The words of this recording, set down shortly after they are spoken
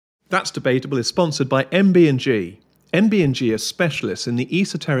That's Debatable is sponsored by MB&G. MB&G are specialists in the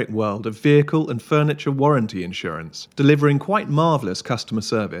esoteric world of vehicle and furniture warranty insurance, delivering quite marvellous customer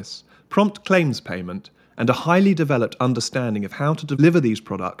service, prompt claims payment, and a highly developed understanding of how to deliver these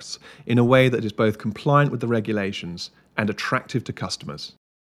products in a way that is both compliant with the regulations and attractive to customers.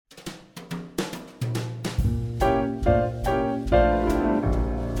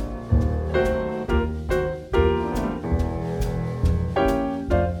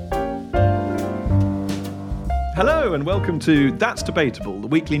 Hello and welcome to That's Debatable, the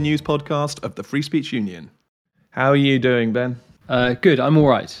weekly news podcast of the Free Speech Union. How are you doing, Ben? Good, I'm all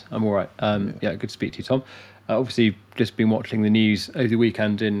right. Good to speak to you, Tom. Obviously, just been watching the news over the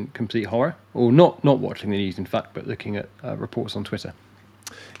weekend in complete horror, or not watching the news, in fact, but looking at reports on Twitter.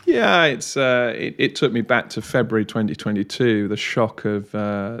 Yeah, it took me back to February 2022, the shock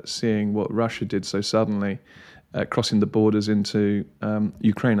of seeing what Russia did so suddenly, crossing the borders into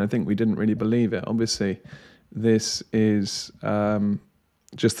Ukraine. I think we didn't really believe it. Obviously, this is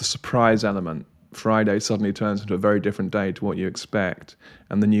just the surprise element. Friday suddenly turns into a very different day to what you expect,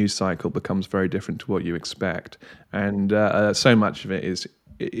 and the news cycle becomes very different to what you expect. And so much of it is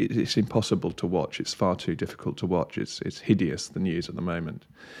it's impossible to watch. It's far too difficult to watch. It's hideous, the news at the moment.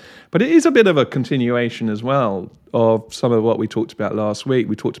 But it is a bit of a continuation as well of some of what we talked about last week.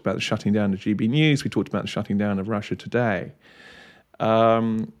 We talked about the shutting down of GB News. We talked about the shutting down of Russia Today.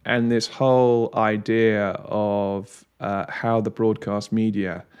 And this whole idea of how the broadcast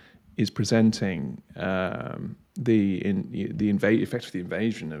media is presenting the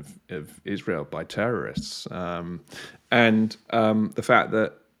invasion of Israel by terrorists, and the fact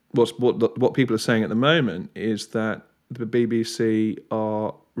that what people are saying at the moment is that the BBC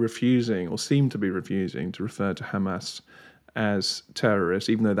are refusing, or seem to be refusing, to refer to Hamas as terrorists,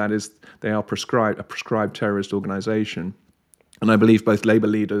 even though they are a prescribed terrorist organisation. And I believe both Labour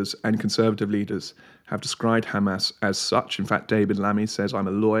leaders and Conservative leaders have described Hamas as such. In fact, David Lammy says, "I'm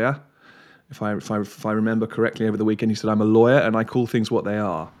a lawyer." If I remember correctly over the weekend, he said, "I'm a lawyer and I call things what they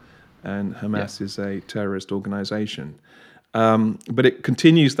are." And Hamas is a terrorist organisation. But it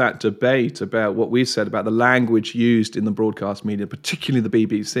continues that debate about what we said about the language used in the broadcast media, particularly the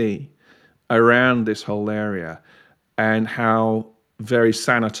BBC, around this whole area, and how very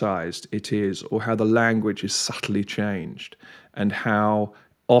sanitized it is, or how the language is subtly changed, and how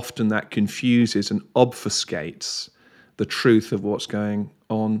often that confuses and obfuscates the truth of what's going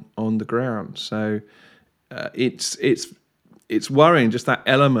on the ground. So it's worrying, just that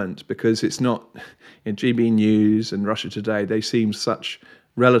element, because it's not in GB News and Russia Today. They seem such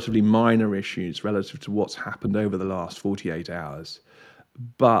relatively minor issues relative to what's happened over the last 48 hours.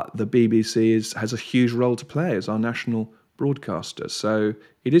 But the BBC has a huge role to play as our national broadcaster. So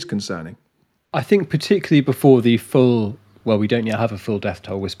it is concerning. I think particularly before the full, well, we don't yet have a full death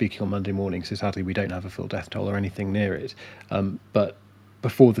toll. We're speaking on Monday morning, so sadly we don't have a full death toll or anything near it. But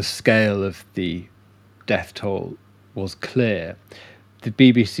before the scale of the death toll was clear, the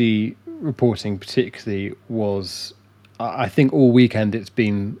BBC reporting particularly was, I think all weekend it's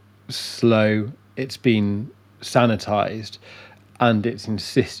been slow, it's been sanitised, and it's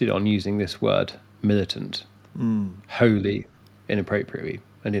insisted on using this word militant wholly inappropriately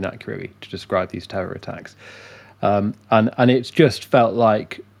and inaccurately to describe these terror attacks. And it's just felt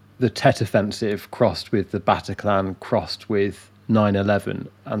like the Tet Offensive crossed with the Bataclan, crossed with 9/11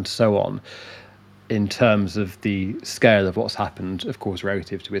 and so on, in terms of the scale of what's happened, of course,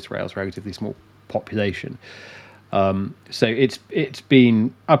 relative to Israel's relatively small population. So it's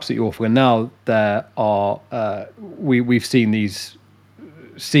been absolutely awful. And now there are, we've seen these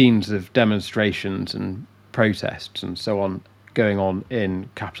scenes of demonstrations and protests and so on going on in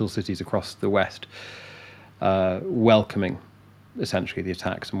capital cities across the West, welcoming essentially the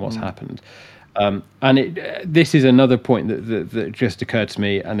attacks and what's happened. And this is another point that just occurred to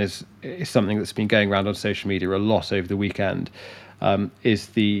me, and is something that's been going around on social media a lot over the weekend, is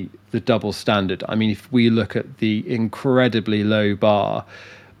the double standard. I mean, if we look at the incredibly low bar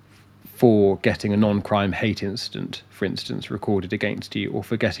for getting a non-crime hate incident, for instance, recorded against you, or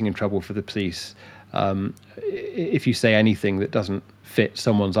for getting in trouble for the police, if you say anything that doesn't fit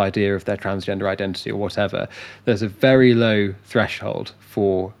someone's idea of their transgender identity or whatever, there's a very low threshold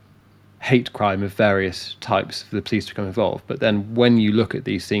for hate crime of various types for the police to become involved. But then when you look at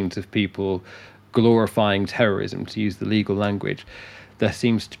these scenes of people glorifying terrorism, to use the legal language, there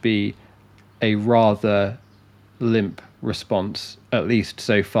seems to be a rather limp response, at least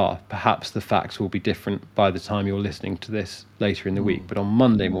so far. Perhaps the facts will be different by the time you're listening to this later in the week, but on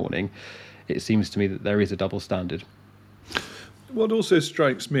Monday morning it seems to me that there is a double standard. What also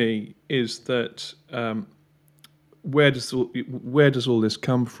strikes me is that where does all this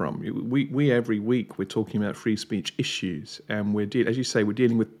come from? We every week we're talking about free speech issues, and as you say, we're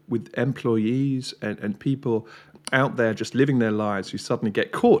dealing with employees and people out there just living their lives who suddenly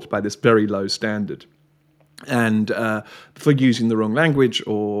get caught by this very low standard, and for using the wrong language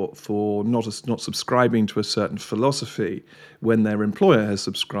or for not subscribing to a certain philosophy when their employer has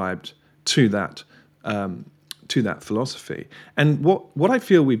subscribed to that philosophy. And what I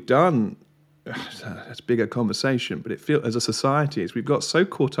feel we've done. That's a bigger conversation, but as a society is we've got so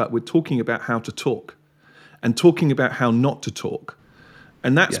caught up with talking about how to talk and talking about how not to talk,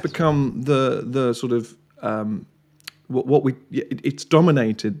 and that's become the sort of it's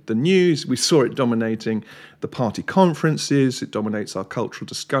dominated the news. We saw it dominating the party conferences. It dominates our cultural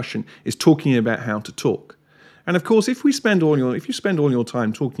discussion. Is talking about how to talk. And of course, if you spend all your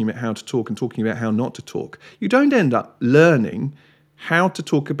time talking about how to talk and talking about how not to talk, you don't end up learning how to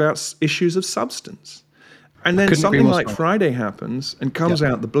talk about issues of substance. And then something like Friday happens and comes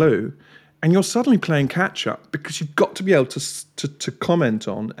out the blue, and you're suddenly playing catch up because you've got to be able to comment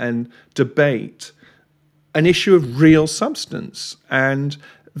on and debate an issue of real substance. And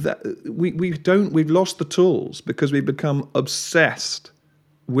that we've lost the tools because we've become obsessed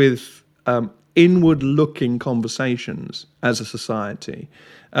with inward-looking conversations as a society,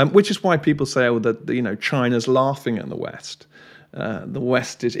 which is why people say, that China's laughing at the West. The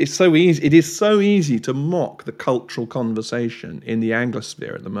West it's so easy. It is so easy to mock the cultural conversation in the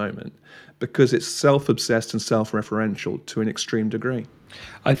Anglosphere at the moment because it's self-obsessed and self-referential to an extreme degree.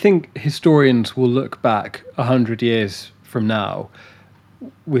 I think historians will look back 100 years from now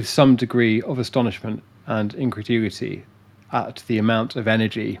with some degree of astonishment and incredulity at the amount of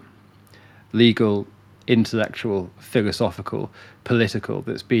energy, legal, intellectual, philosophical, political,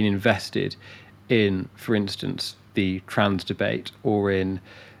 that's been invested in, for instance, the trans debate or in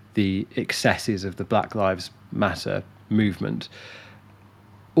the excesses of the Black Lives Matter movement,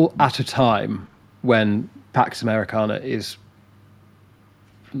 all at a time when Pax Americana is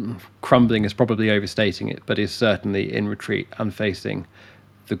crumbling, is probably overstating it, but is certainly in retreat and facing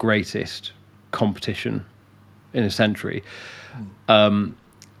the greatest competition in a century. That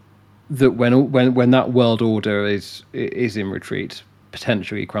when that world order is in retreat,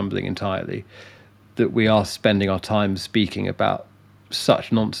 potentially crumbling entirely, that we are spending our time speaking about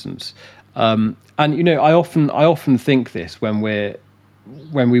such nonsense. And I often think this when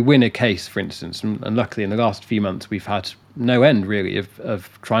we win a case, for instance, and luckily in the last few months we've had no end really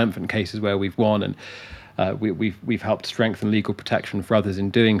of triumphant cases where we've won, and we've helped strengthen legal protection for others in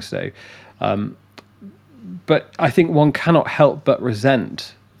doing so. But I think one cannot help but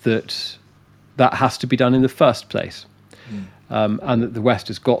resent that has to be done in the first place, and that the West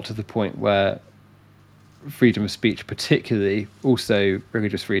has got to the point where freedom of speech, particularly also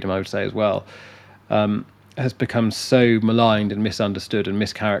religious freedom, I would say as well, has become so maligned and misunderstood and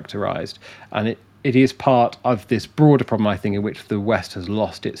mischaracterized. And it is part of this broader problem, I think, in which the West has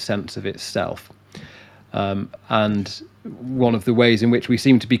lost its sense of itself. And one of the ways in which we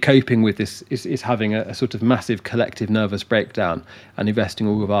seem to be coping with this is having a sort of massive collective nervous breakdown and investing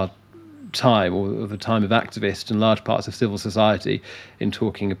all of our time, or the time of activists and large parts of civil society, in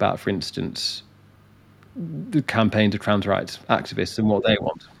talking about, for instance, the campaigns of trans rights activists and what they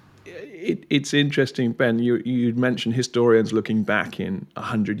want. It's interesting, Ben. You'd mentioned historians looking back in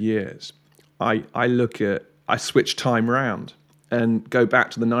 100 years. I switch time around and go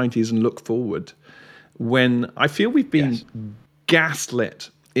back to the 90s and look forward, when I feel we've been gaslit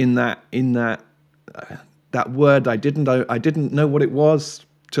in that word. I didn't know what it was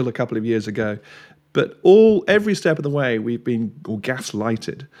till a couple of years ago, but every step of the way we've been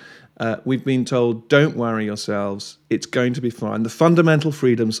gaslighted. We've been told, don't worry yourselves, it's going to be fine. The fundamental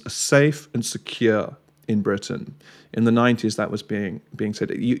freedoms are safe and secure in Britain. In the 90s, that was being said.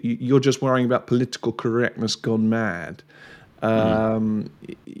 You're just worrying about political correctness gone mad.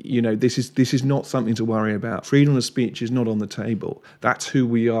 This is not something to worry about. Freedom of speech is not on the table. That's who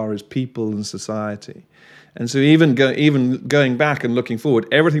we are as people and society. And so even going back and looking forward,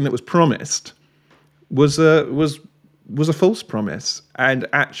 everything that was promised was a false promise. And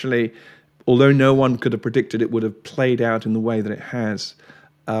actually, although no one could have predicted it would have played out in the way that it has,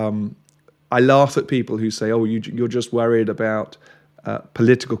 I laugh at people who say, "Oh, you're just worried about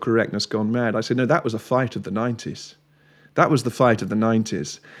political correctness gone mad." I say, no, that was a fight of the 90s. That was the fight of the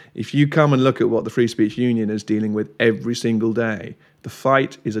 90s. If you come and look at what the Free Speech Union is dealing with every single day, the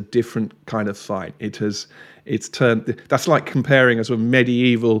fight is a different kind of fight. It's turned. That's like comparing a sort of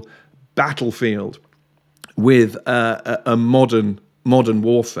medieval battlefield with a modern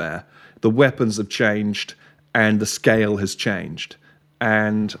warfare. The weapons have changed and the scale has changed.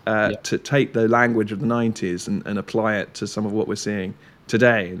 and to take the language of the 90s and apply it to some of what we're seeing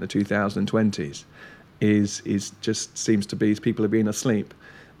today in the 2020s is just seems to be people are being asleep.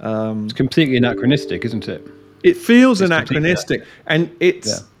 It's completely anachronistic, isn't it? It feels anachronistic, and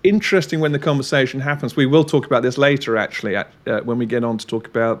it's interesting when the conversation happens. We will talk about this later, actually, when we get on to talk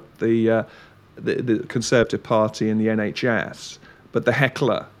about the Conservative Party and the NHS. But the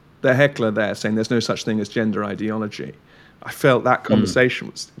heckler there saying there's no such thing as gender ideology. I felt that conversation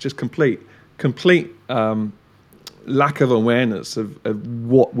was just complete lack of awareness of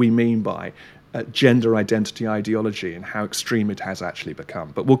what we mean by gender identity ideology and how extreme it has actually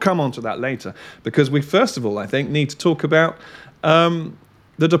become. But we'll come on to that later, because we first of all, I think, need to talk about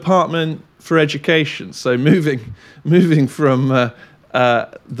the Department for Education. So moving from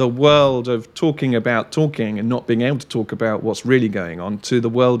the world of talking and not being able to talk about what's really going on to the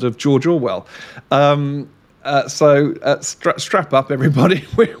world of George Orwell. Strap up, everybody.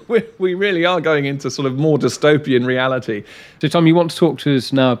 We really are going into sort of more dystopian reality. So, Tom, you want to talk to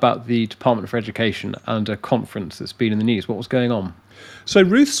us now about the Department for Education and a conference that's been in the news. What was going on? So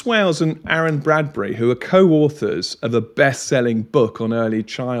Ruth Swales and Aaron Bradbury, who are co-authors of a best-selling book on early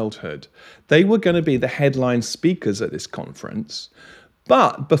childhood, they were going to be the headline speakers at this conference.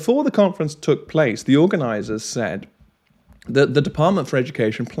 But before the conference took place, the organisers said that the Department for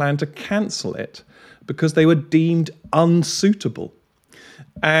Education planned to cancel it because they were deemed unsuitable.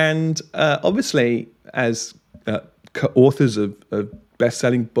 And obviously, as authors of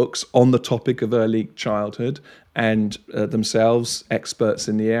best-selling books on the topic of early childhood and themselves experts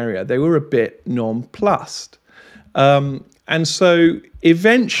in the area, they were a bit nonplussed. And so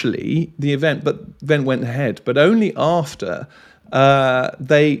eventually the event went ahead, but only after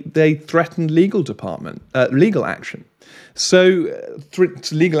they threatened legal action. So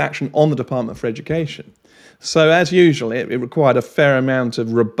legal action on the Department for Education. So as usual, it required a fair amount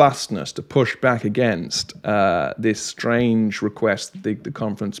of robustness to push back against this strange request that the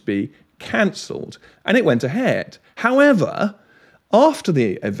conference be cancelled. And it went ahead. However, after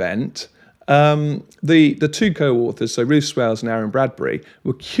the event, the two co-authors, so Ruth Swales and Aaron Bradbury,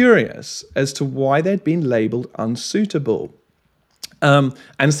 were curious as to why they'd been labelled unsuitable. And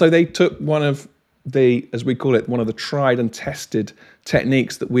so they took one of the, as we call it, one of the tried and tested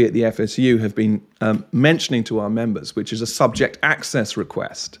techniques that we at the FSU have been mentioning to our members, which is a subject access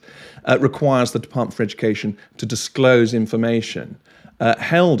request. It requires the Department for Education to disclose information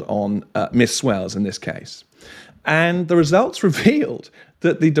held on Miss Swales in this case. And the results revealed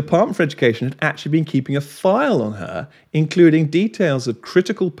that the Department for Education had actually been keeping a file on her, including details of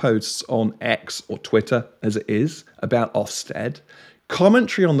critical posts on X, or Twitter as it is, about Ofsted,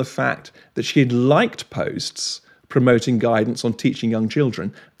 commentary on the fact that she had liked posts promoting guidance on teaching young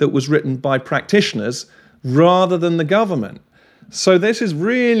children that was written by practitioners rather than the government. So this is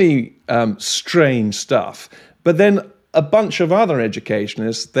really strange stuff. But then a bunch of other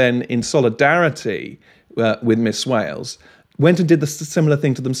educationists then, in solidarity with Miss Swales, went and did the similar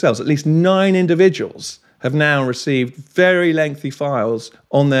thing to themselves. At least 9 individuals have now received very lengthy files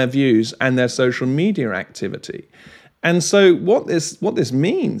on their views and their social media activity. And so what this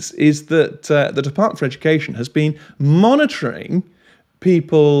means is that the Department for Education has been monitoring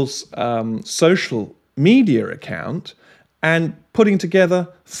people's social media account and putting together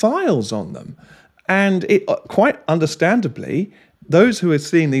files on them. And it, quite understandably, those who are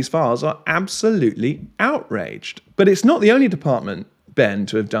seeing these files are absolutely outraged. But it's not the only department, Ben,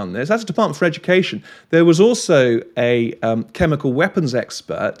 to have done this. That's the Department for Education. There was also a chemical weapons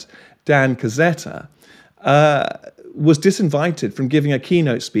expert, Dan Cazzetta, was disinvited from giving a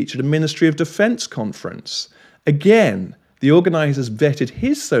keynote speech at a Ministry of Defence conference. Again, the organisers vetted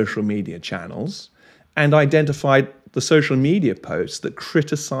his social media channels and identified the social media posts that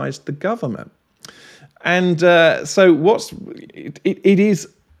criticised the government. And so it is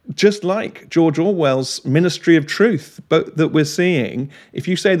just like George Orwell's Ministry of Truth, but that we're seeing. If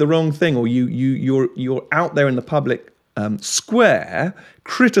you say the wrong thing, or you're out there in the public square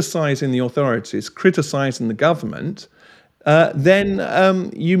criticising the authorities, criticising the government,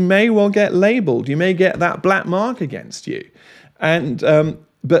 then you may well get labelled. You may get that black mark against you. And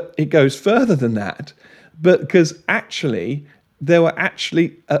but it goes further than that, because actually there were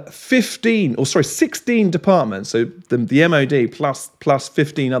actually 16 departments, so the MOD plus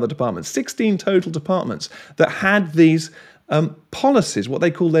 15 other departments, 16 total departments that had these policies, what they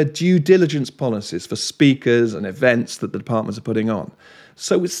call their due diligence policies for speakers and events that the departments are putting on.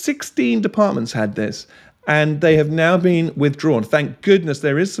 So 16 departments had this, and they have now been withdrawn. Thank goodness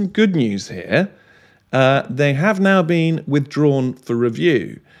there is some good news here. They have now been withdrawn for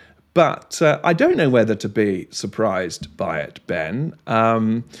review. But I don't know whether to be surprised by it, Ben.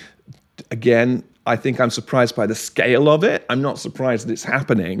 Again, I think I'm surprised by the scale of it. I'm not surprised that it's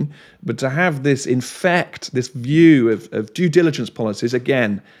happening. But to have this infect, this view of due diligence policies,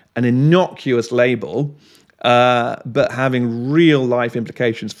 again, an innocuous label, but having real life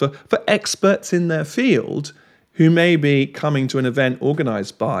implications for experts in their field who may be coming to an event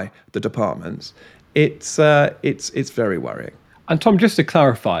organised by the departments, it's very worrying. And Tom, just to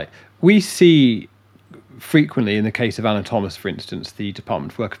clarify, we see frequently in the case of Anna Thomas, for instance, the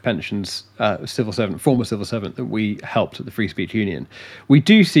Department for Work Pensions former civil servant that we helped at the Free Speech Union, we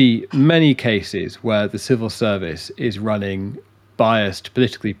do see many cases where the civil service is running biased,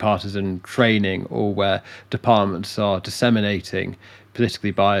 politically partisan training, or where departments are disseminating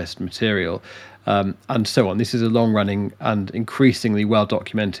politically biased material, and so on. This is a long-running and increasingly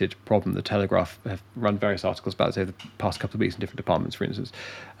well-documented problem. The Telegraph have run various articles about it over the past couple of weeks in different departments, for instance,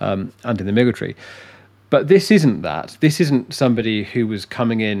 and in the military. But this isn't that. This isn't somebody who was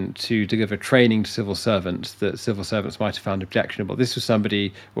coming in to deliver training to civil servants that civil servants might have found objectionable. This was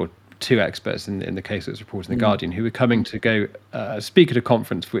somebody, or two experts in the case that was reported in The Guardian, who were coming to go speak at a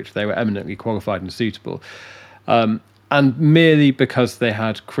conference for which they were eminently qualified and suitable. And merely because they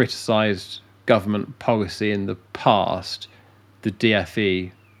had criticised government policy in the past, the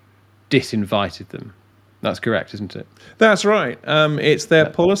DfE disinvited them. That's correct, isn't it? That's right. It's their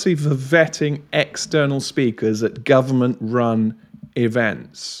policy for vetting external speakers at government-run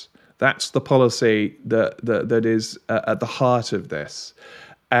events. That's the policy that is at the heart of this.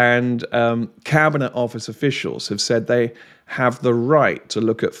 And Cabinet Office officials have said they have the right to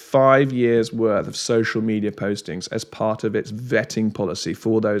look at 5 years' worth of social media postings as part of its vetting policy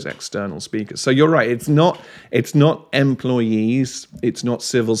for those external speakers. So you're right. It's not employees. It's not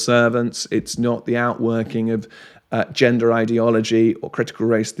civil servants. It's not the outworking of gender ideology or critical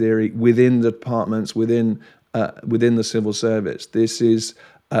race theory within the departments, within the civil service. This is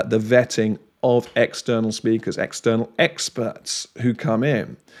the vetting of external speakers, external experts who come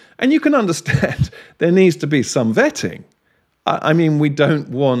in. And you can understand there needs to be some vetting. I mean, we don't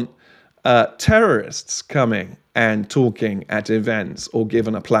want terrorists coming and talking at events or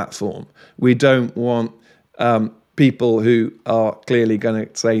given a platform. We don't want people who are clearly going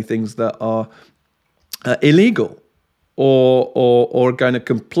to say things that are illegal or going to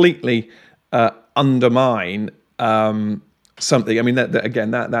completely undermine something. I mean,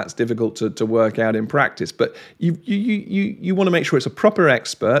 that's difficult to work out in practice. But you want to make sure it's a proper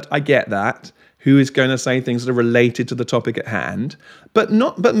expert. I get that, who is going to say things that are related to the topic at hand, but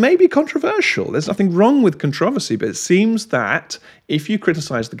maybe controversial. There's nothing wrong with controversy, but it seems that if you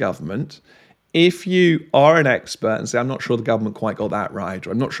criticise the government, if you are an expert and say, I'm not sure the government quite got that right,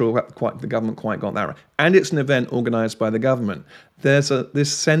 or I'm not sure the government quite got that right, and it's an event organised by the government, there's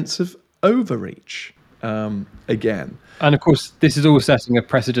this sense of overreach again. And of course, this is all setting a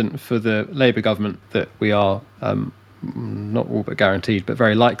precedent for the Labour government that we are not all but guaranteed, but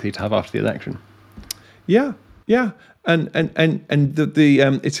very likely to have after the election. Yeah, and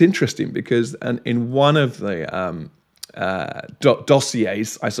the it's interesting because in one of the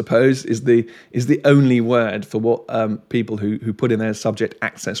dossiers, I suppose, is the only word for what people who put in their subject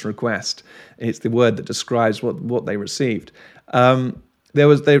access request. It's the word that describes what they received. In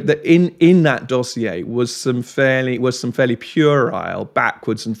that dossier was some fairly puerile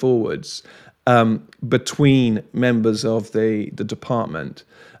backwards and forwards between members of the department.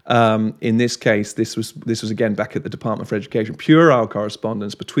 In this case, this was again back at the Department for Education, puerile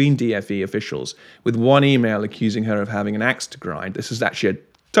correspondence between DfE officials, with one email accusing her of having an axe to grind. This is actually a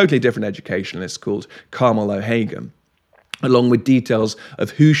totally different educationalist called Carmel O'Hagan, along with details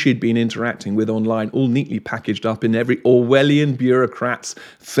of who she'd been interacting with online, all neatly packaged up in every Orwellian bureaucrat's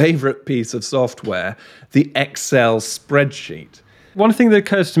favourite piece of software, the Excel spreadsheet. One thing that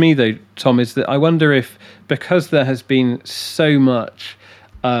occurs to me, though, Tom, is that I wonder if, because there has been so much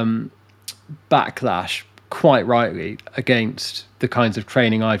backlash, quite rightly, against the kinds of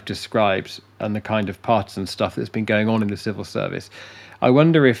training I've described and the kind of partisan stuff that's been going on in the civil service, I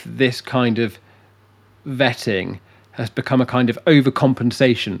wonder if this kind of vetting has become a kind of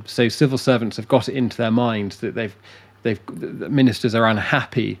overcompensation. So civil servants have got it into their minds that that ministers are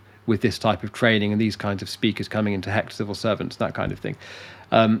unhappy with this type of training and these kinds of speakers coming in to heckle civil servants, that kind of thing.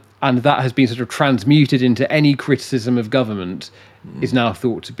 And that has been sort of transmuted into any criticism of government is now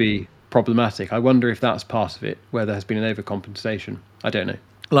thought to be problematic. I wonder if that's part of it, where there has been an overcompensation. I don't know.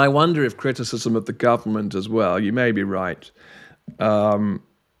 Well, I wonder if criticism of the government as well, you may be right. I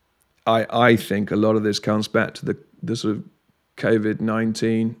think a lot of this comes back to the sort of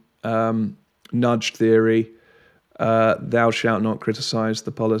COVID-19 nudge theory, thou shalt not criticize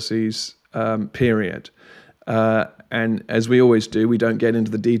the policies, period. And as we always do, we don't get into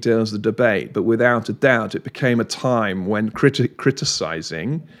the details of the debate, but without a doubt, it became a time when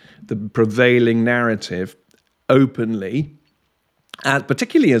criticizing the prevailing narrative openly, and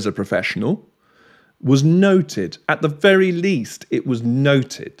particularly as a professional, was noted. At the very least, it was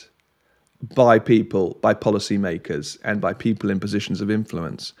noted by people, by policymakers, and by people in positions of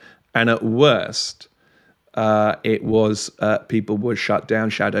influence. And at worst, it was people were shut down,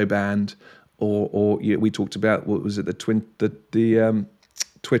 shadow banned, or we talked about, what was it, the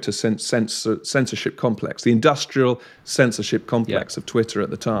Twitter censorship complex, the industrial censorship complex of Twitter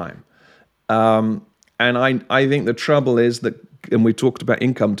at the time. And I think the trouble is that, and we talked about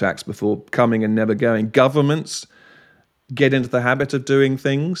income tax before, coming and never going. Governments get into the habit of doing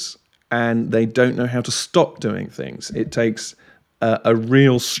things, and they don't know how to stop doing things. It takes a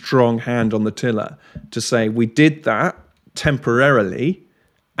real strong hand on the tiller to say, we did that temporarily,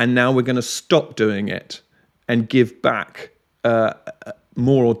 and now we're going to stop doing it and give back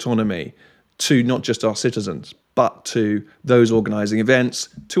more autonomy to not just our citizens, but to those organising events,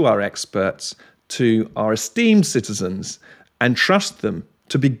 to our experts, to our esteemed citizens, and trust them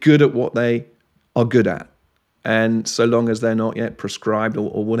to be good at what they are good at. And so long as they're not yet prescribed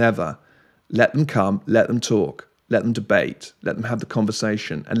or whatever, let them come, let them talk, let them debate, let them have the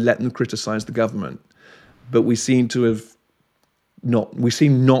conversation, and let them criticise the government. But we seem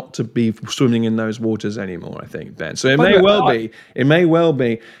not to be swimming in those waters anymore, I think, Ben. So it may well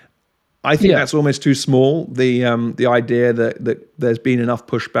be. I think that's almost too small. The idea that there's been enough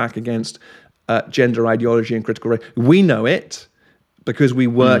pushback against gender ideology and critical race. We know it because we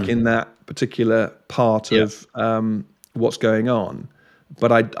work in that particular part of what's going on.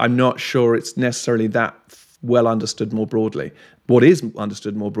 But I'm not sure it's necessarily that well understood more broadly. What is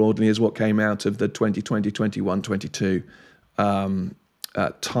understood more broadly is what came out of the 2020, 21, 22 time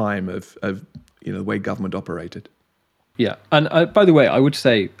of the way government operated. Yeah, and by the way, I would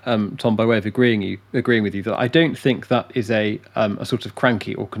say, Tom, by way of agreeing with you, that I don't think that is a sort of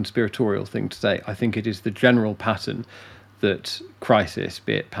cranky or conspiratorial thing to say. I think it is the general pattern that crisis,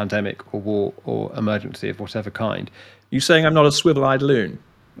 be it pandemic or war or emergency of whatever kind. You saying I'm not a swivel-eyed loon?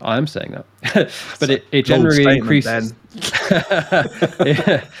 I am saying that, but it generally increases.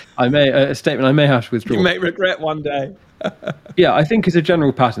 A statement I may have to withdraw. You may regret one day. Yeah, I think as a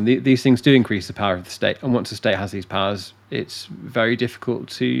general pattern, these things do increase the power of the state, and once the state has these powers, it's very difficult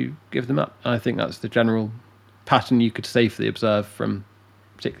to give them up. And I think that's the general pattern you could safely observe from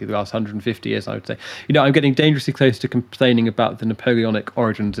particularly the last 150 years, I would say. I'm getting dangerously close to complaining about the Napoleonic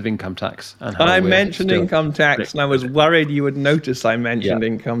origins of income tax. And how I mentioned income tax, and I was worried you would notice I mentioned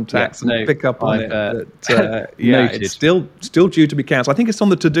income tax and pick up on it. It's still due to be cancelled. I think it's on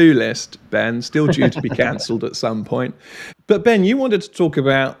the to-do list, Ben, still due to be cancelled at some point. But Ben, you wanted to talk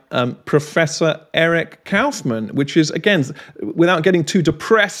about Professor Eric Kaufmann, which is, again, without getting too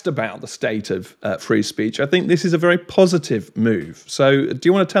depressed about the state of free speech, I think this is a very positive move. So do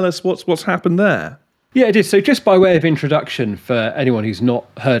you want to tell us what's happened there? Yeah, it is. So just by way of introduction for anyone who's not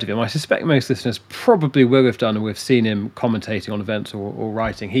heard of him, I suspect most listeners probably will have done, or we've seen him commentating on events or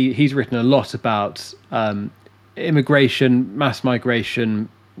writing. He's written a lot about immigration, mass migration,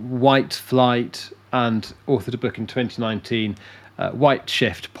 white flight, and authored a book in 2019, White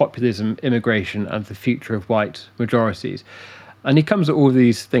Shift, Populism, Immigration, and the Future of White Majorities. And he comes at all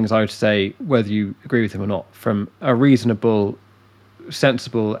these things, I would say, whether you agree with him or not, from a reasonable,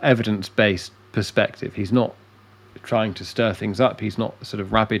 sensible, evidence-based perspective. He's not trying to stir things up. He's not a sort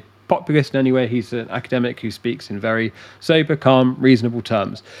of rabid populist in any way. He's an academic who speaks in very sober, calm, reasonable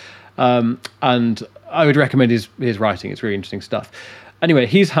terms. And I would recommend his writing. It's really interesting stuff. Anyway,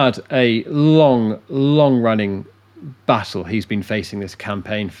 he's had a long-running battle. He's been facing this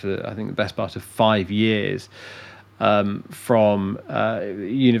campaign for, I think, the best part of 5 years. From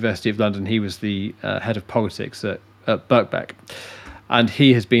University of London, he was the head of politics at Birkbeck. And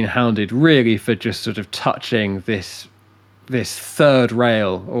he has been hounded really for just sort of touching this third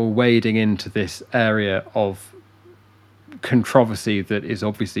rail or wading into this area of controversy that is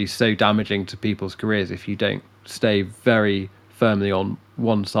obviously so damaging to people's careers if you don't stay very firmly on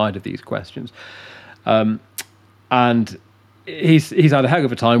one side of these questions. And he's had a heck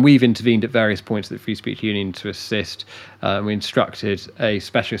of a time. We've intervened at various points at the Free Speech Union to assist. We instructed a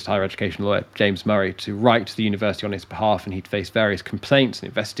specialist higher education lawyer, James Murray, to write to the university on his behalf, and he'd face various complaints and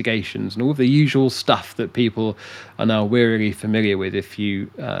investigations and all of the usual stuff that people are now wearily familiar with if you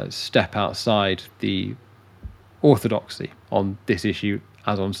step outside the orthodoxy on this issue,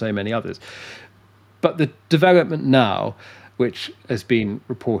 as on so many others. But the development now, which has been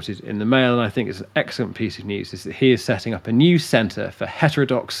reported in the Mail, and I think is an excellent piece of news, is that he is setting up a new centre for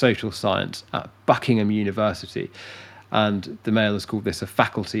heterodox social science at Buckingham University. And the Mail has called this a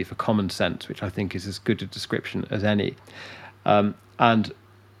faculty for common sense, which I think is as good a description as any. And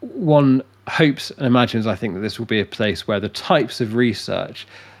one hopes and imagines, I think, that this will be a place where the types of research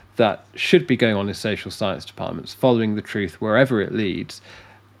that should be going on in social science departments, following the truth wherever it leads,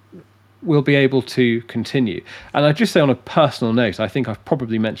 will be able to continue. And I just say on a personal note, I think I've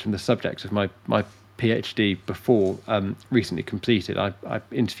probably mentioned the subject of my PhD before, recently completed. I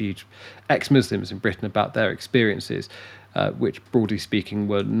interviewed ex-Muslims in Britain about their experiences, which broadly speaking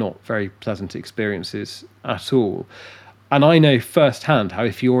were not very pleasant experiences at all. And I know firsthand how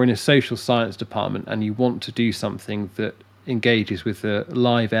if you're in a social science department and you want to do something that engages with a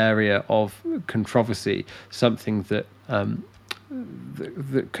live area of controversy, something that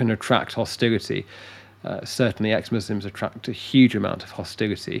that can attract hostility. Certainly ex-Muslims attract a huge amount of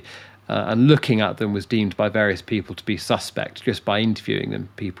hostility, and looking at them was deemed by various people to be suspect. Just by interviewing them,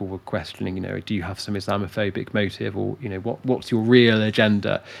 people were questioning, do you have some Islamophobic motive, or what's your real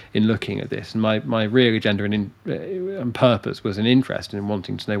agenda in looking at this? And my real agenda and purpose was an interest in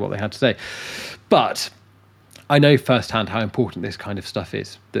wanting to know what they had to say. But I know firsthand how important this kind of stuff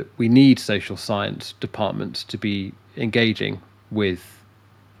is, that we need social science departments to be engaging with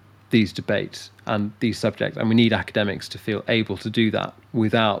these debates and these subjects, and we need academics to feel able to do that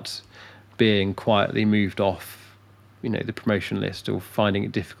without being quietly moved off, the promotion list, or finding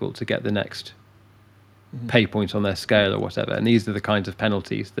it difficult to get the next pay point on their scale or whatever. And these are the kinds of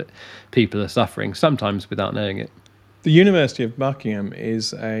penalties that people are suffering, sometimes without knowing it. The University of Buckingham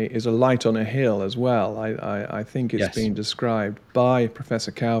is a light on a hill as well. I think it's been described by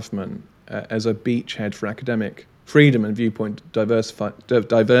Professor Kaufman as a beachhead for academic freedom and viewpoint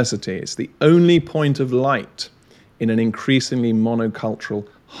diversity. It's the only point of light in an increasingly monocultural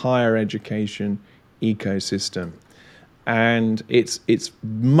higher education ecosystem. And it's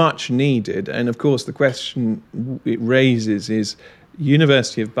much needed. And of course, the question it raises is,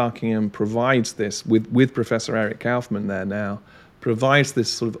 University of Buckingham provides this, with Professor Eric Kaufman there now, provides this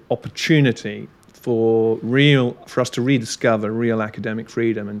sort of opportunity for us to rediscover real academic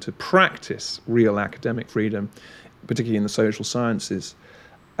freedom and to practice real academic freedom, particularly in the social sciences.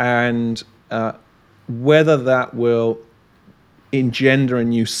 And whether that will engender a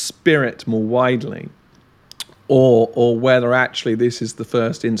new spirit more widely, or whether actually this is the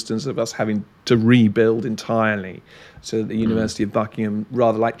first instance of us having to rebuild entirely, so that the University of Buckingham,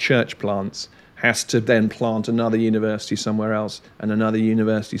 rather like church plants, has to then plant another university somewhere else and another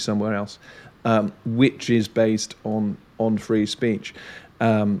university somewhere else, which is based on free speech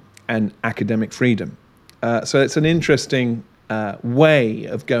and academic freedom. So it's an interesting way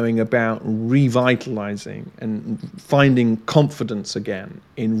of going about revitalizing and finding confidence again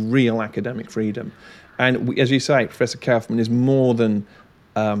in real academic freedom. And as you say, Professor Kaufman is more than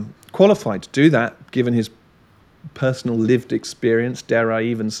qualified to do that, given his personal lived experience, dare I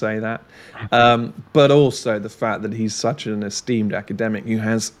even say that, but also the fact that he's such an esteemed academic who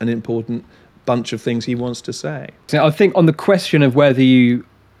has an important bunch of things he wants to say. So I think on the question of whether you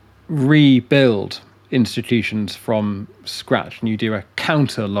rebuild institutions from scratch and you do a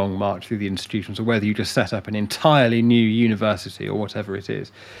counter long march through the institutions, or whether you just set up an entirely new university or whatever it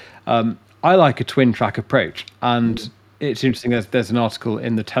is, I like a twin track approach. And it's interesting, there's an article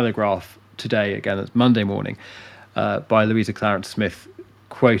in the Telegraph today, again it's Monday morning, by Louisa Clarence Smith,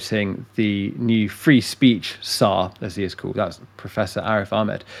 quoting the new free speech Tsar, as he is called. That's Professor Arif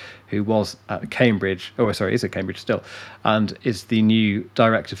Ahmed, who was at Cambridge, is at Cambridge still, and is the new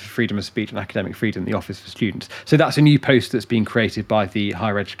Director for Freedom of Speech and Academic Freedom, the Office for Students. So that's a new post that's been created by the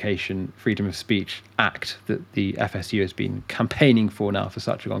Higher Education Freedom of Speech Act that the FSU has been campaigning for now for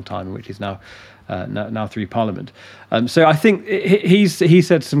such a long time, which is now through Parliament. So I think he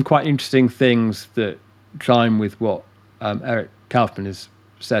said some quite interesting things that chime with what Eric Kaufman has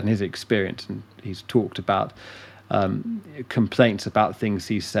said in his experience, and he's talked about complaints about things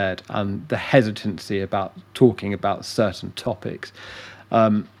he said and the hesitancy about talking about certain topics.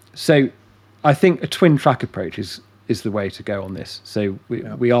 So I think a twin track approach is the way to go on this. So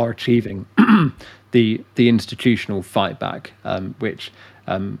we are achieving the institutional fight back, which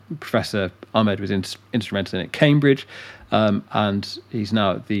Professor Ahmed was instrumental in at Cambridge, and he's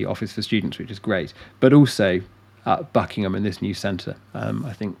now at the Office for Students, which is great, but also at Buckingham in this new centre.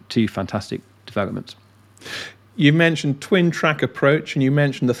 I think two fantastic developments. You mentioned twin track approach, and you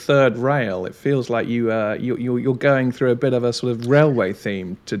mentioned the third rail. It feels like you're going through a bit of a sort of railway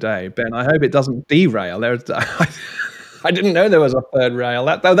theme today, Ben. I hope it doesn't derail. I didn't know there was a third rail.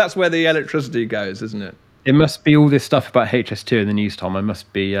 That's where the electricity goes, isn't it? It must be all this stuff about HS2 in the news, Tom. I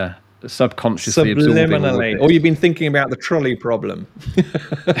must be subconsciously absorbing all of Subliminally. this. Or you've been thinking about the trolley problem.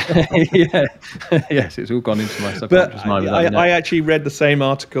 Yeah, yes, it's all gone into my But subconscious mind. I actually read the same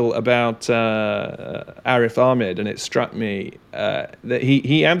article about Arif Ahmed, and it struck me that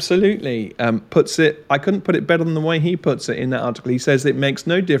he absolutely puts it, I couldn't put it better than the way he puts it in that article. He says it makes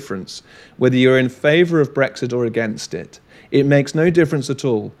no difference whether you're in favour of Brexit or against it. It makes no difference at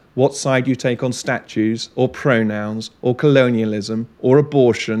all what side you take on statues or pronouns or colonialism or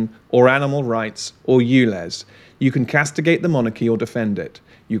abortion or animal rights or ULEZ. You can castigate the monarchy or defend it.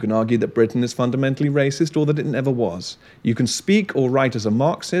 You can argue that Britain is fundamentally racist or that it never was. You can speak or write as a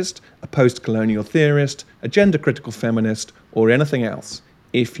Marxist, a post-colonial theorist, a gender-critical feminist, or anything else,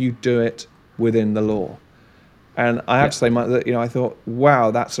 if you do it within the law. And I have to say, I thought,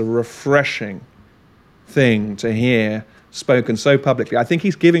 wow, that's a refreshing thing to hear spoken so publicly. I think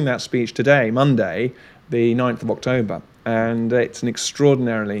he's giving that speech today, Monday, the 9th of October, and it's an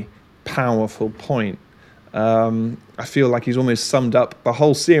extraordinarily powerful point. I feel like he's almost summed up the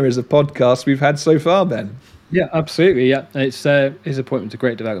whole series of podcasts we've had so far, Ben. Yeah, absolutely. Yeah, it's his appointment's a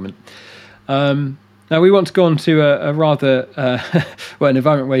great development. Now we want to go on to a rather an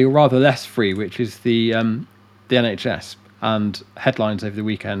environment where you're rather less free, which is the NHS, and headlines over the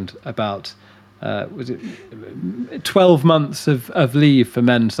weekend about was it 12 months of leave for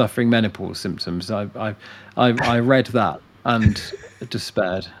men suffering menopause symptoms. I read that and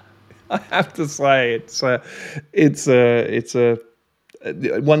despaired. I have to say, it's a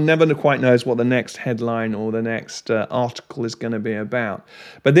one never quite knows what the next headline or the next article is going to be about.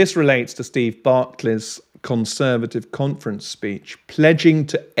 But this relates to Steve Barclay's Conservative conference speech, pledging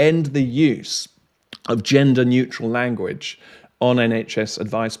to end the use of gender-neutral language on NHS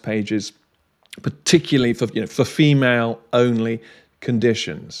advice pages, particularly for female-only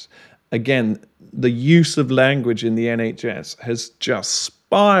conditions. Again, the use of language in the NHS has just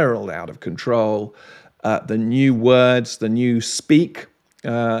spiraled out of control. The new words, the new speak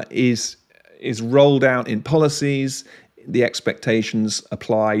is rolled out in policies. The expectations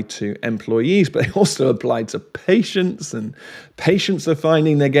apply to employees, but they also apply to patients, and patients are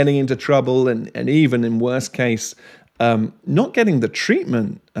finding they're getting into trouble, and even in worst case, not getting the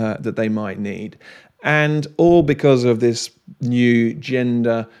treatment that they might need. And all because of this new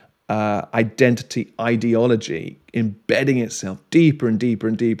gender identity ideology embedding itself deeper and deeper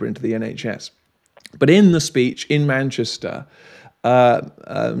and deeper into the NHS. But in the speech in Manchester,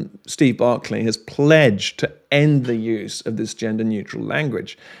 Steve Barclay has pledged to end the use of this gender-neutral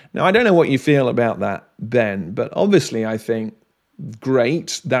language. Now, I don't know what you feel about that, Ben, but obviously I think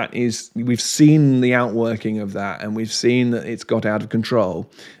great. We've seen the outworking of that, and we've seen that it's got out of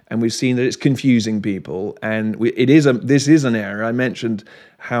control, and we've seen that it's confusing people. And this is an area. I mentioned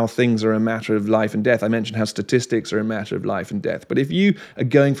how things are a matter of life and death. I mentioned how statistics are a matter of life and death. But if you are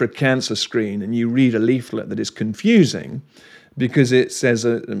going for a cancer screen and you read a leaflet that is confusing because it says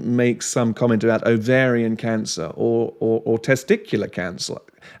makes some comment about ovarian cancer or testicular cancer,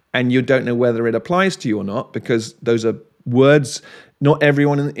 and you don't know whether it applies to you or not, because those are words, not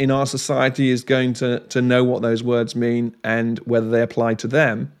everyone in our society is going to know what those words mean and whether they apply to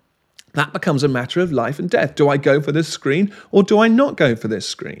them, that becomes a matter of life and death. Do I go for this screen or do I not go for this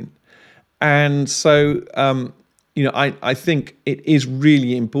screen? And so, I think it is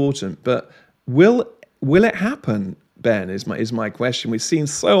really important, but will it happen, Ben, is my question. We've seen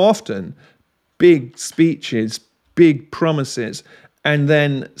so often big speeches, big promises, and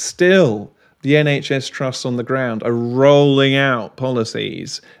then still the NHS trusts on the ground are rolling out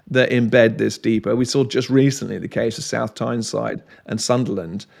policies that embed this deeper. We saw just recently the case of South Tyneside and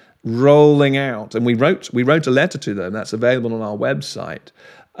Sunderland rolling out, and we wrote a letter to them that's available on our website.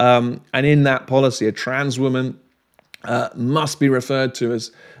 And in that policy, a trans woman mustn't be referred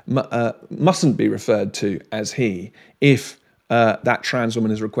to as he if that trans woman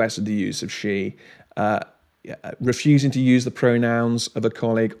has requested the use of she. Refusing to use the pronouns of a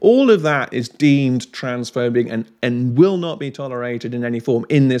colleague, all of that is deemed transphobic and will not be tolerated in any form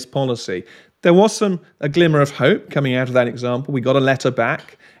in this policy. There was a glimmer of hope coming out of that example. We got a letter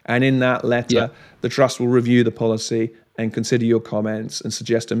back, and in that letter, the Trust will review the policy and consider your comments and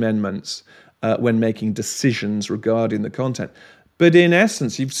suggest amendments when making decisions regarding the content. But in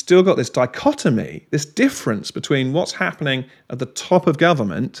essence, you've still got this dichotomy, this difference between what's happening at the top of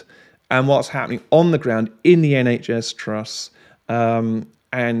government and what's happening on the ground in the NHS trusts. And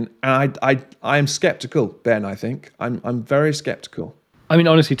I am sceptical, Ben, I think. I'm very sceptical. I mean,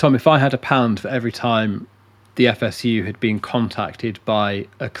 honestly, Tom, if I had £1 for every time the FSU had been contacted by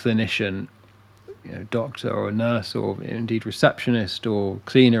a clinician doctor or a nurse or indeed receptionist or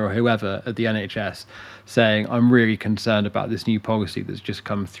cleaner or whoever at the NHS saying, I'm really concerned about this new policy that's just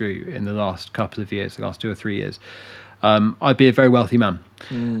come through in the last couple of years, the last 2 or 3 years, I'd be a very wealthy man.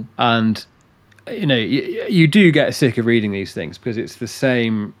 And, you do get sick of reading these things because it's the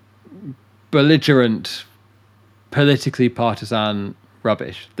same belligerent, politically partisan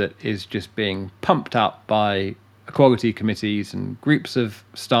rubbish that is just being pumped up by equality committees and groups of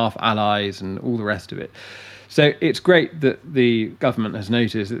staff allies and all the rest of it. So it's great that the government has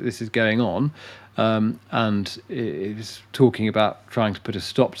noticed that this is going on, and is talking about trying to put a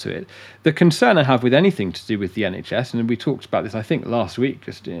stop to it. The concern I have with anything to do with the NHS, and we talked about this I think last week,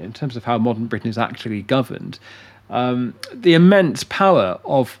 just in terms of how modern Britain is actually governed, the immense power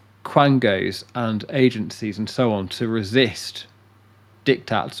of quangos and agencies and so on to resist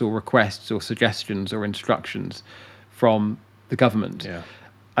diktats or requests or suggestions or instructions from the government. Yeah.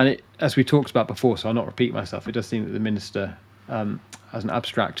 And as we talked about before, so I'll not repeat myself, it does seem that the minister, as an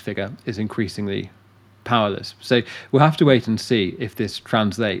abstract figure, is increasingly powerless. So we'll have to wait and see if this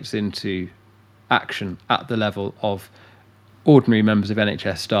translates into action at the level of ordinary members of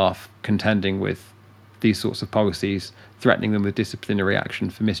NHS staff contending with these sorts of policies, threatening them with disciplinary action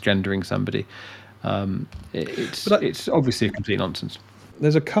for misgendering somebody. It's obviously a complete nonsense.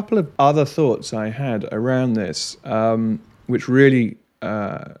 There's a couple of other thoughts I had around this, which really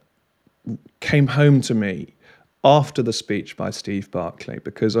came home to me after the speech by Steve Barclay,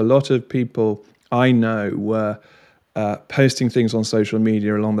 because a lot of people I know were posting things on social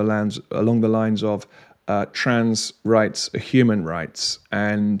media along the lines of trans rights are human rights,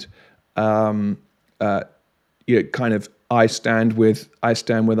 and kind of I stand with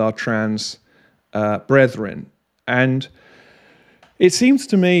our trans brethren. And it seems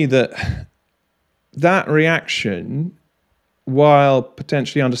to me that reaction, while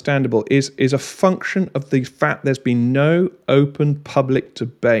potentially understandable, is a function of the fact there's been no open public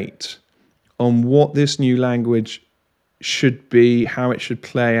debate on what this new language should be, how it should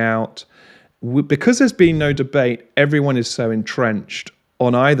play out. Because there's been no debate, everyone is so entrenched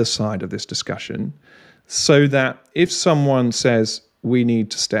on either side of this discussion, so that if someone says we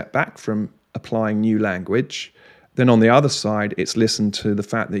need to step back from applying new language, then on the other side, it's listened to the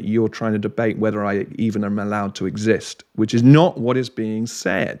fact that you're trying to debate whether I even am allowed to exist, which is not what is being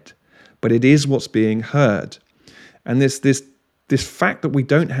said, but it is what's being heard. And this fact that we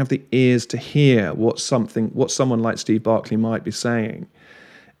don't have the ears to hear what someone like Steve Barclay might be saying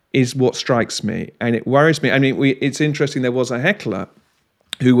is what strikes me, and it worries me. I mean, it's interesting. There was a heckler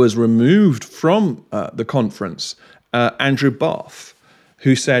who was removed from the conference, Andrew Boff,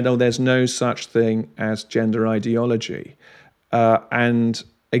 who said, there's no such thing as gender ideology. And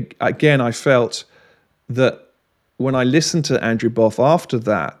again, I felt that when I listened to Andrew Boff after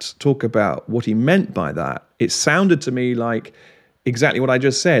that talk about what he meant by that, it sounded to me like exactly what I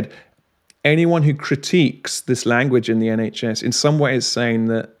just said. Anyone who critiques this language in the NHS in some way is saying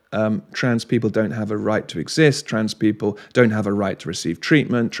that trans people don't have a right to exist, trans people don't have a right to receive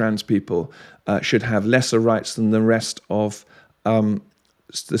treatment, trans people should have lesser rights than the rest of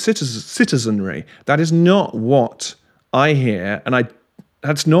the citizenry. That is not what I hear, and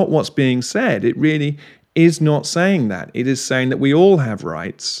that's not what's being said. It really is not saying that. It is saying that we all have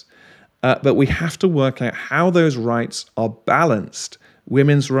rights, but we have to work out how those rights are balanced,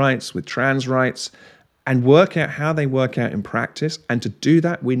 women's rights with trans rights, and work out how they work out in practice. And to do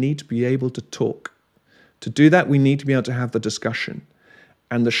that, we need to be able to talk. To do that, we need to be able to have the discussion.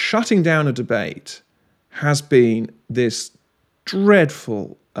 And the shutting down of debate has been this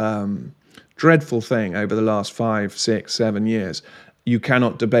dreadful thing over the last 5, 6, 7 years. You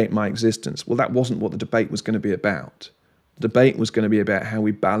cannot debate my existence. Well, that wasn't what the debate was going to be about. The debate was going to be about how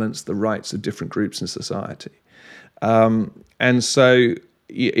we balance the rights of different groups in society. And so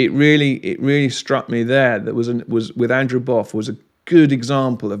it really struck me there that was with Andrew Boff was a good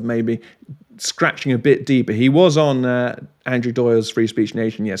example of maybe scratching a bit deeper. He was on Andrew Doyle's Free Speech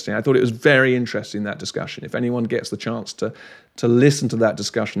Nation yesterday. I thought it was very interesting, that discussion. If anyone gets the chance to listen to that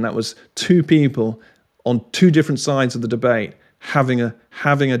discussion, that was two people on two different sides of the debate having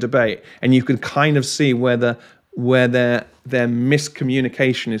a debate, and you could kind of see where their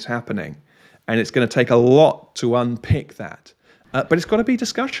miscommunication is happening, and it's going to take a lot to unpick that. But it's got to be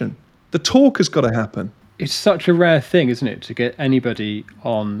discussion. The talk has got to happen. It's such a rare thing, isn't it, to get anybody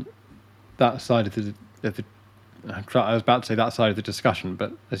on that side of the I was about to say that side of the discussion,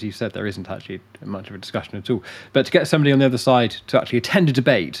 but as you said, there isn't actually much of a discussion at all. But to get somebody on the other side to actually attend a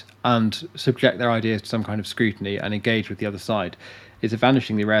debate and subject their ideas to some kind of scrutiny and engage with the other side is a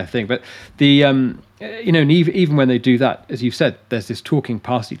vanishingly rare thing. But and even when they do that, as you've said, there's this talking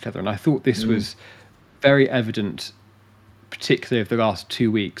past each other. And I thought this was very evident, particularly over the last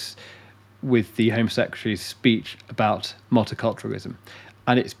 2 weeks, with the Home Secretary's speech about multiculturalism.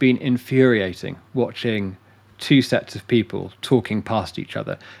 And it's been infuriating watching two sets of people talking past each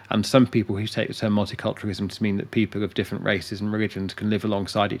other, and some people who take the term multiculturalism to mean that people of different races and religions can live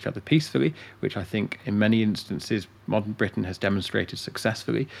alongside each other peacefully, which I think in many instances modern Britain has demonstrated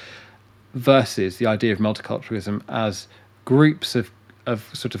successfully, versus the idea of multiculturalism as groups of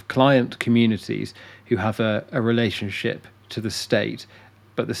sort of client communities who have a relationship to the state,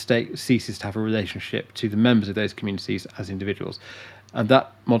 but the state ceases to have a relationship to the members of those communities as individuals. And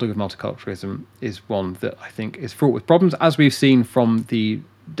that model of multiculturalism is one that I think is fraught with problems, as we've seen from the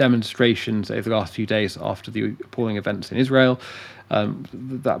demonstrations over the last few days after the appalling events in Israel.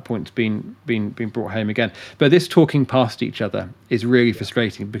 That point's been brought home again. But this talking past each other is really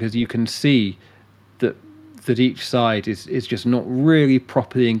frustrating, because you can see that each side is just not really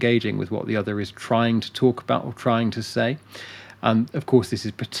properly engaging with what the other is trying to talk about or trying to say. And of course, this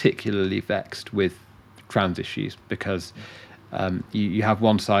is particularly vexed with trans issues, because you have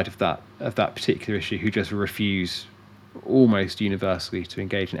one side of that particular issue who just refuse almost universally to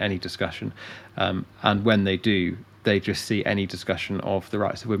engage in any discussion, and when they do, they just see any discussion of the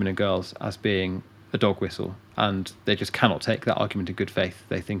rights of women and girls as being a dog whistle, and they just cannot take that argument in good faith.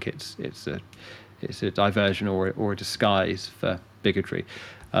 They think it's a diversion or a disguise for bigotry,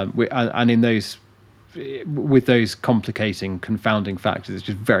 and in those, with those complicating, confounding factors, it's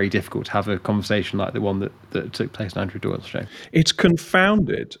just very difficult to have a conversation like the one that took place on Andrew Doyle's show. It's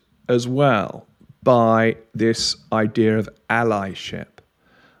confounded as well by this idea of allyship,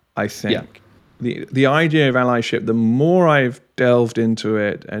 I think. Yeah. The idea of allyship, the more I've delved into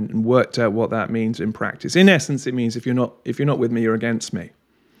it and worked out what that means in practice, in essence, it means if you're not with me, you're against me.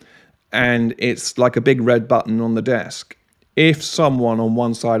 And it's like a big red button on the desk. If someone on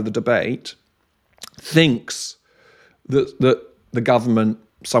one side of the debate thinks that the government,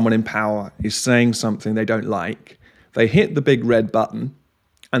 someone in power, is saying something they don't like, they hit the big red button,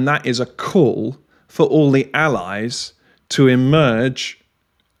 and that is a call for all the allies to emerge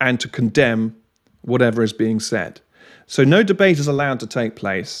and to condemn whatever is being said. So no debate is allowed to take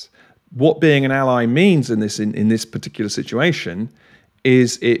place. What being an ally means in this particular situation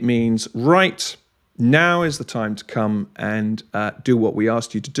is it means, right, now is the time to come and do what we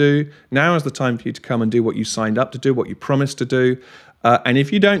asked you to do. Now is the time for you to come and do what you signed up to do, what you promised to do. And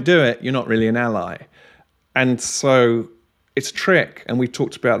if you don't do it, you're not really an ally. And so it's a trick, and we've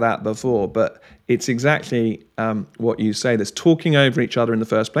talked about that before, but it's exactly what you say. There's talking over each other in the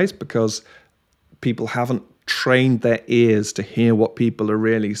first place because people haven't trained their ears to hear what people are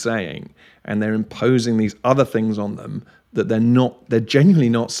really saying, and they're imposing these other things on them that they're genuinely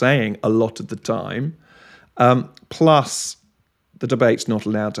not saying a lot of the time. Plus, the debate's not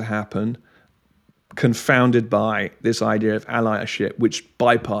allowed to happen, confounded by this idea of allyship, which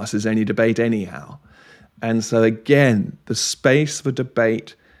bypasses any debate anyhow. And so again, the space for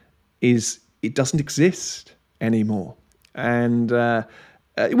debate it doesn't exist anymore. And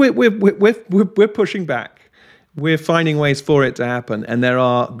we're pushing back. We're finding ways for it to happen. And there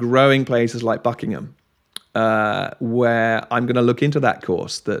are growing places like Buckingham, where I'm going to look into that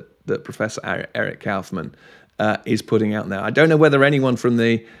course that Professor Eric Kaufman is putting out now. I don't know whether anyone from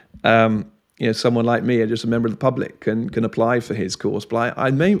the, someone like me, just a member of the public, can apply for his course, but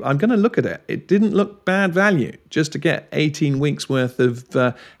I'm going to look at it. It didn't look bad value just to get 18 weeks worth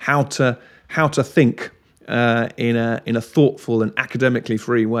of how to think in a thoughtful and academically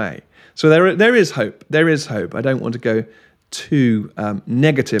free way. So there is hope. There is hope. I don't want to go too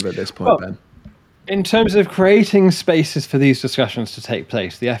negative at this point, Ben. In terms of creating spaces for these discussions to take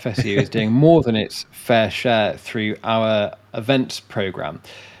place, the FSU is doing more than its fair share through our events programme,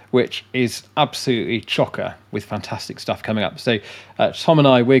 which is absolutely chocker with fantastic stuff coming up. So Tom and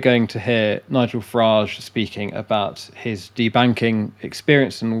I, we're going to hear Nigel Farage speaking about his debanking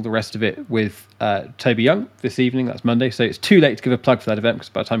experience and all the rest of it with Toby Young this evening. That's Monday. So it's too late to give a plug for that event, because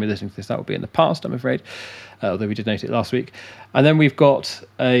by the time you're listening to this, that will be in the past, I'm afraid, although we did note it last week. And then we've got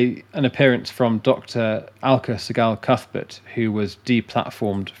an appearance from Dr. Alka Segal Cuthbert, who was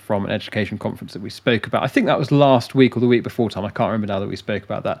deplatformed from an education conference that we spoke about. I think that was last week or the week before, Tom. I can't remember now that we spoke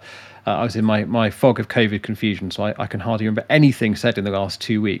about that. I was in my fog of COVID confusion, so I can hardly remember anything said in the last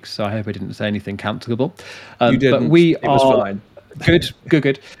 2 weeks. So I hope I didn't say anything cancelable. You didn't. But we it was fine.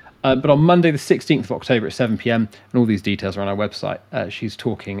 Good. But on Monday, the 16th of October at 7 p.m, and all these details are on our website, she's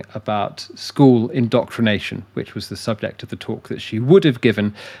talking about school indoctrination, which was the subject of the talk that she would have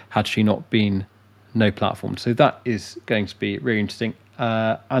given had she not been no platform. So that is going to be really interesting.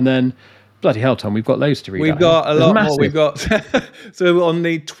 And then, bloody hell, Tom, we've got loads to read. We've got a lot more. We've got so on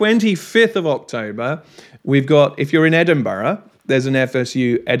the 25th of October, we've got, if you're in Edinburgh, there's an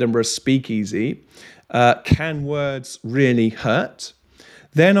FSU Edinburgh Speakeasy. Can words really hurt?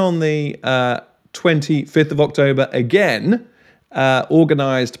 Then on the 25th of October, again,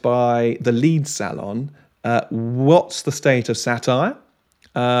 organised by the Leeds Salon, What's the State of Satire?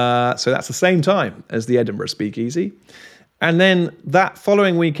 So that's the same time as the Edinburgh Speakeasy. And then that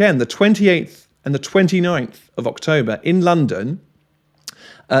following weekend, the 28th and the 29th of October in London,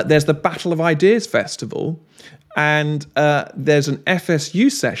 there's the Battle of Ideas Festival, and there's an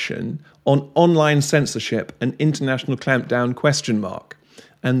FSU session on online censorship and international clampdown ?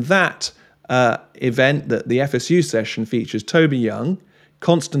 And that event, that the FSU session, features Toby Young,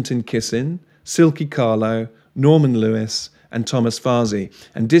 Konstantin Kissin, Silky Carlo, Norman Lewis, and Thomas Farsi.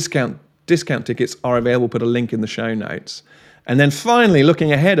 And discount tickets are available. Put a link in the show notes. And then finally,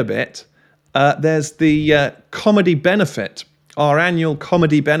 looking ahead a bit, there's the comedy benefit, our annual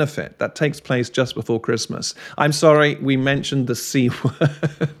comedy benefit that takes place just before Christmas. I'm sorry, we mentioned the C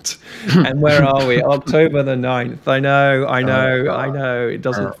word. And where are we? October the 9th. I know. It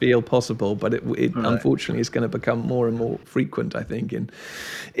doesn't feel possible, but it unfortunately is going to become more and more frequent, I think,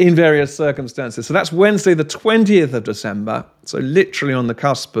 in various circumstances. So that's Wednesday, the 20th of December. So literally on the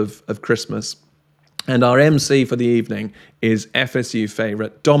cusp of Christmas. And our MC for the evening is FSU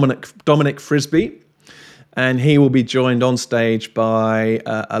favourite Dominic Frisby. And he will be joined on stage by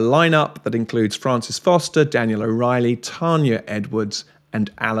a lineup that includes Francis Foster, Daniel O'Reilly, Tanya Edwards,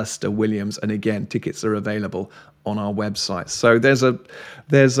 and Alistair Williams. And again, tickets are available on our website. So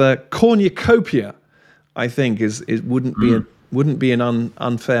there's a cornucopia, I think, wouldn't be an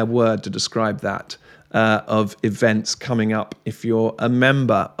unfair word to describe that, of events coming up if you're a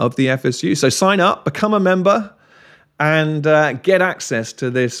member of the FSU. So sign up, become a member, and get access to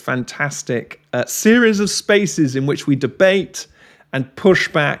this fantastic series of spaces in which we debate and push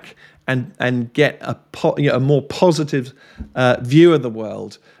back and get a more positive view of the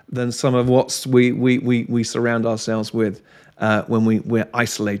world than some of what we surround ourselves with when we're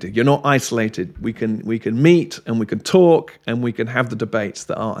isolated. You're not isolated. We can meet and we can talk and we can have the debates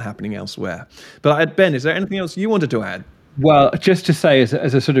that aren't happening elsewhere. But Ben, is there anything else you wanted to add? Well, just to say as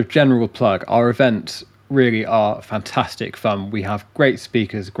a sort of general plug, our events really are fantastic fun. We have great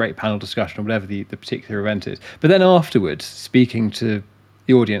speakers, great panel discussion, or whatever the particular event is. But then afterwards, speaking to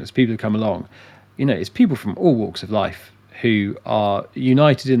the audience, people who come along, it's people from all walks of life who are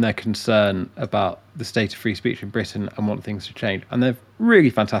united in their concern about the state of free speech in Britain and want things to change. And they're really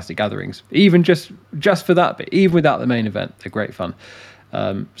fantastic gatherings, even just for that bit, even without the main event. They're great fun.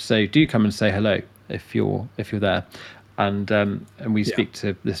 So do come and say hello if you're there. And we speak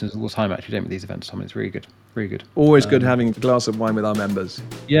to listeners all the time, actually, don't we, these events, Tom? It's really good. Really good. Always good having a glass of wine with our members.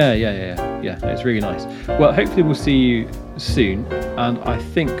 Yeah. It's really nice. Well, hopefully we'll see you soon. And I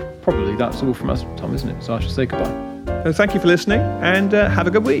think probably that's all from us, Tom, isn't it? So I shall say goodbye. So thank you for listening, and have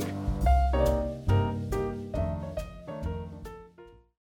a good week.